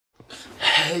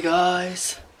Hey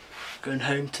guys, going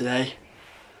home today.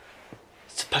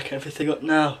 To pack everything up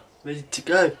now, ready to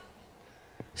go.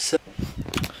 So,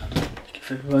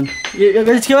 give everyone. You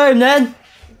ready to go home then?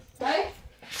 Hey?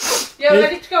 Yeah, we're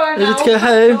ready to go home now. Ready to go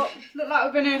home? Look like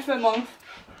we've been here for a month.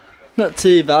 Not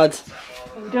too bad.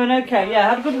 We're doing okay, yeah,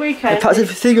 had a good weekend. I packed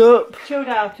everything up. Chilled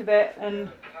out a bit and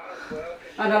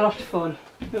had a lot of fun,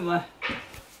 didn't we?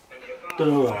 Done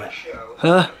alright.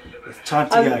 Huh? It's time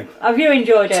to go. Have you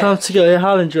enjoyed it? Time to go, yeah,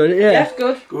 I enjoyed it, yeah. Yes,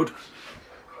 good. Good.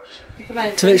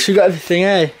 To make sure you got everything,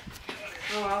 eh?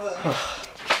 Oh, I will.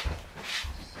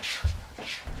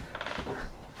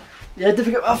 Yeah, don't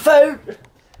forget my phone!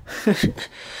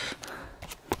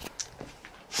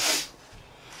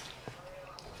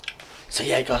 So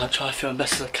yeah guys, I'll try to film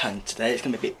best as I can today. It's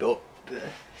going to be a bit built, but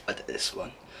I did this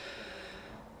one.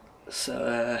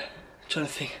 So, trying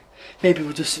to think, maybe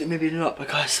we'll just, maybe not, but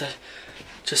guys, so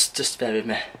just bear with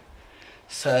me.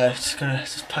 So, just gonna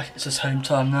pack it, it's just home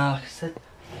time now, like I said.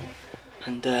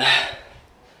 And I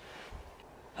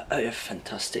hope you have a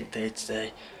fantastic day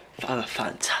today. Have a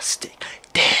fantastic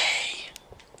day.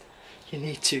 You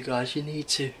need to, guys, you need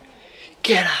to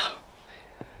get out,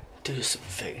 do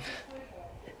something.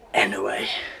 Anyway,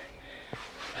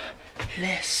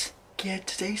 let's get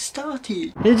today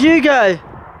started. Did you go?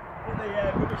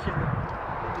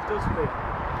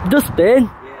 Dustbin? Yeah.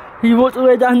 You walked all the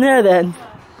way down there then?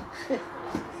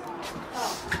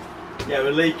 Yeah,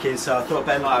 we're leaking, so I thought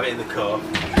Ben might have it in the car.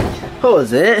 What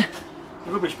was it?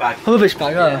 A rubbish bag. A rubbish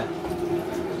bag,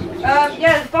 Yeah.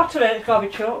 Yeah, the bottom of it's got to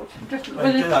be chucked. Just We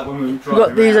do that when we were We've driving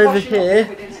got these around. over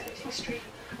here.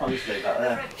 I'll just leave that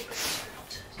there.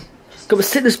 Got my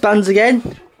sickness bands again.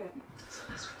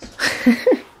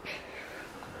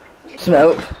 Some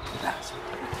help.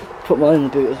 Put mine in the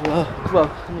boot as well. Well,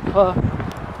 in the car.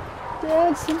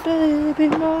 Dancing baby,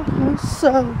 my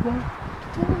soul.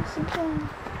 Dancing baby.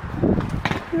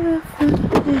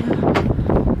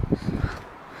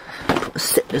 Put the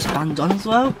sickness band on as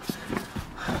well.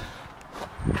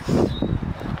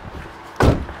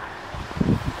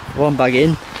 One bag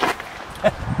in.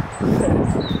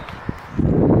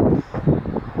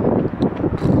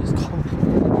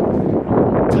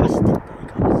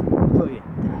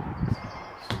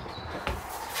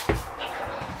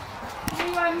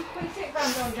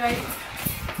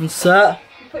 And set.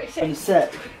 And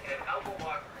set.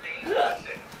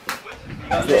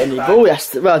 Got any ball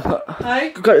yesterday? Well,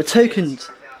 Hey? got the tokens.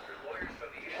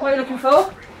 What are you looking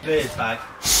for? Beer's bag.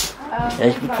 Yeah,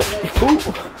 you can put.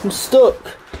 Ooh, I'm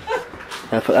stuck.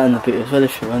 Yeah, put that in the boot as well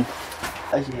if you want.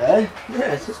 As you go.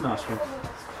 Yeah, it's just a nice one.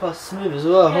 Quite smooth as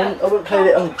well. Yeah. I wouldn't play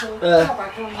it on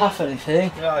half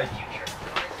anything. Right.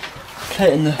 Play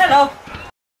it in the. Hello.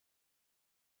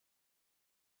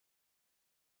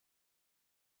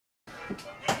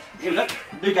 Here we go.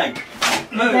 New game.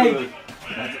 No.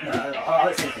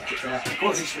 Let's see if it's there.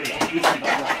 What's this for?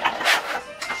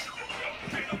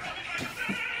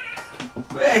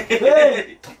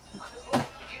 Hey!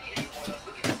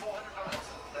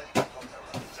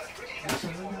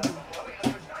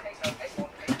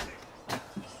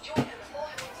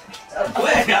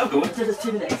 Where? I'll go. Just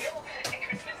 2 minutes.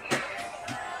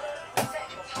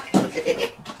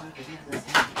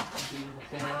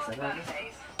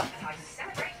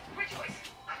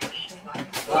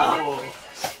 Wow.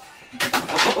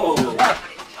 Oh.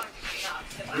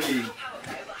 Really?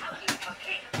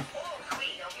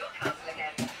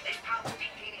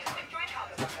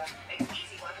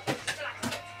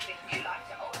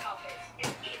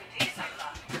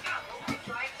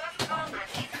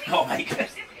 Oh my God.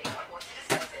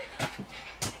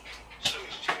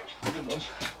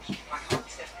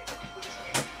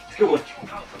 Good one.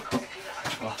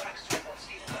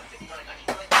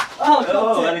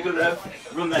 Oh, very good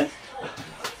run then.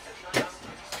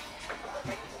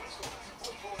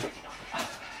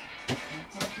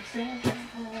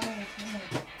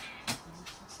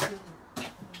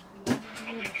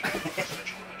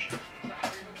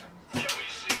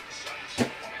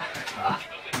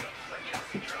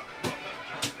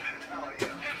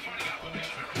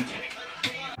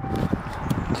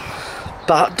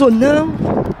 About done now.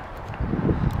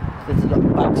 There's a lot of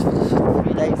bags for just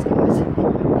 3 days, guys.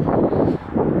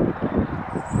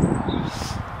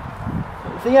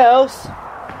 Anything else?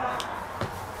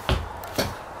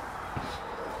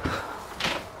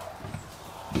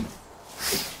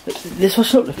 This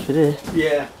washing up liquid here.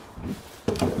 Yeah.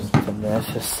 From there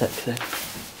for a sec then.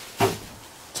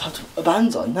 Time to put the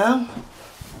bands on now.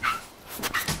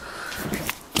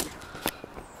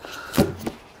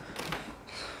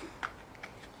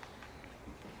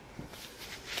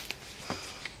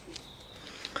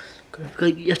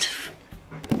 You have to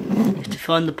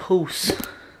find the pulse.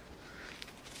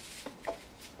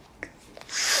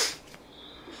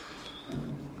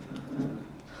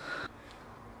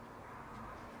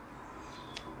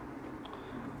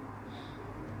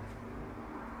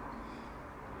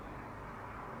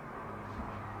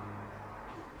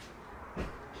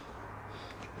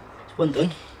 It's one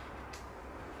done.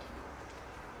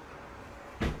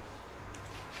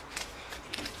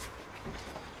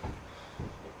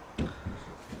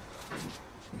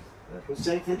 Love will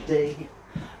save the day.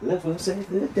 Love will save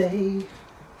the day.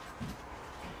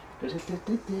 Oh, you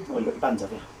got your bands,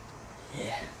 have you?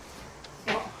 Yeah.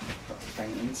 What? Got the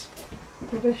paintings.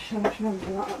 Rubbish, I don't remember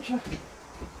that actually.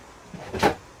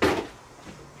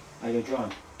 Are you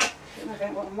drying? I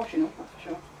don't want them washing up, that's for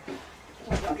sure.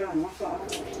 I've got a drying off that.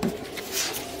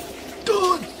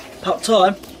 Done! About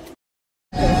time.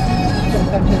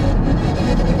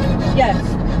 Yes.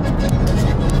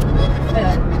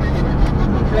 Yeah.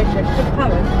 Relationship. Took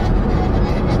power.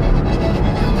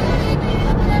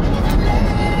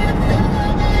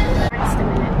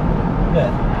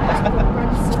 Yeah.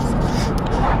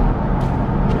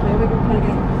 Okay, we're going to play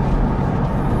again.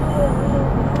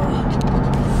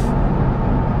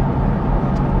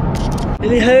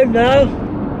 Nearly home now.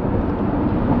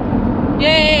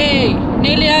 Yay!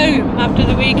 Nearly home after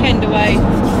the weekend away.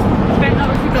 Spent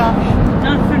lots of gosh.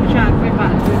 Nice sunshine for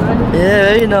back to it. Yeah,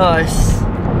 very nice.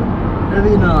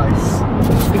 Very nice.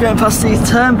 We're going past these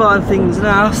turn-by things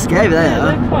now. Scary they Yeah, are.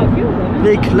 they're quite a few of them.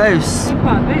 Really close. They're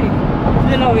quite big.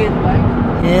 There's a lorry in the way.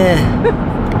 Yeah.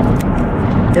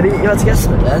 Yeah, but you had to get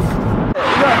something then.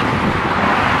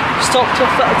 Stopped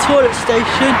off at a toilet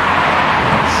station.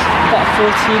 About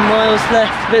 14 miles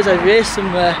left. There's over here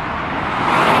somewhere.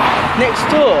 Next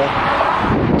door.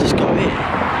 Just got here.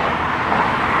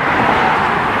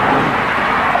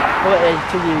 Right there,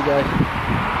 till you go.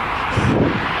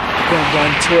 Going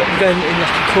down to it. I'm going in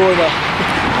like a corner.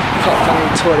 Can't find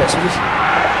any toilets, so I'm just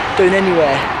going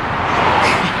anywhere.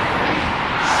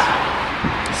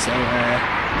 So,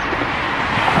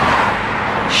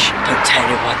 shh, don't tell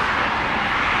anyone.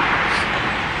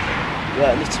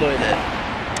 Right in the toilet.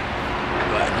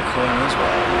 Right in the corner as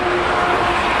well.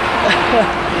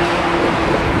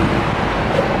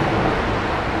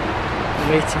 I'm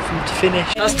waiting for him to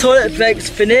finish. That's toilet breaks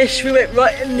finished. We went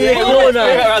right in the corner. We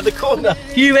went around the corner.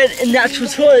 You went in the actual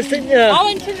toilets, didn't you? I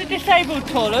went to the disabled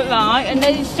toilet, right, and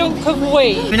then it stunk of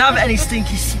weed. We didn't have any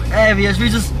stinky areas. We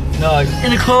were just No,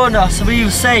 in the corner, so we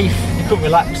were safe. you couldn't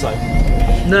relax though.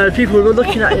 No, people were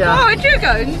looking at you. Oh, where'd you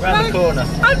go? Round the corner.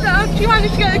 How did you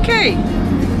manage to get the key?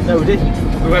 No, we didn't.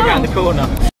 We went round the corner.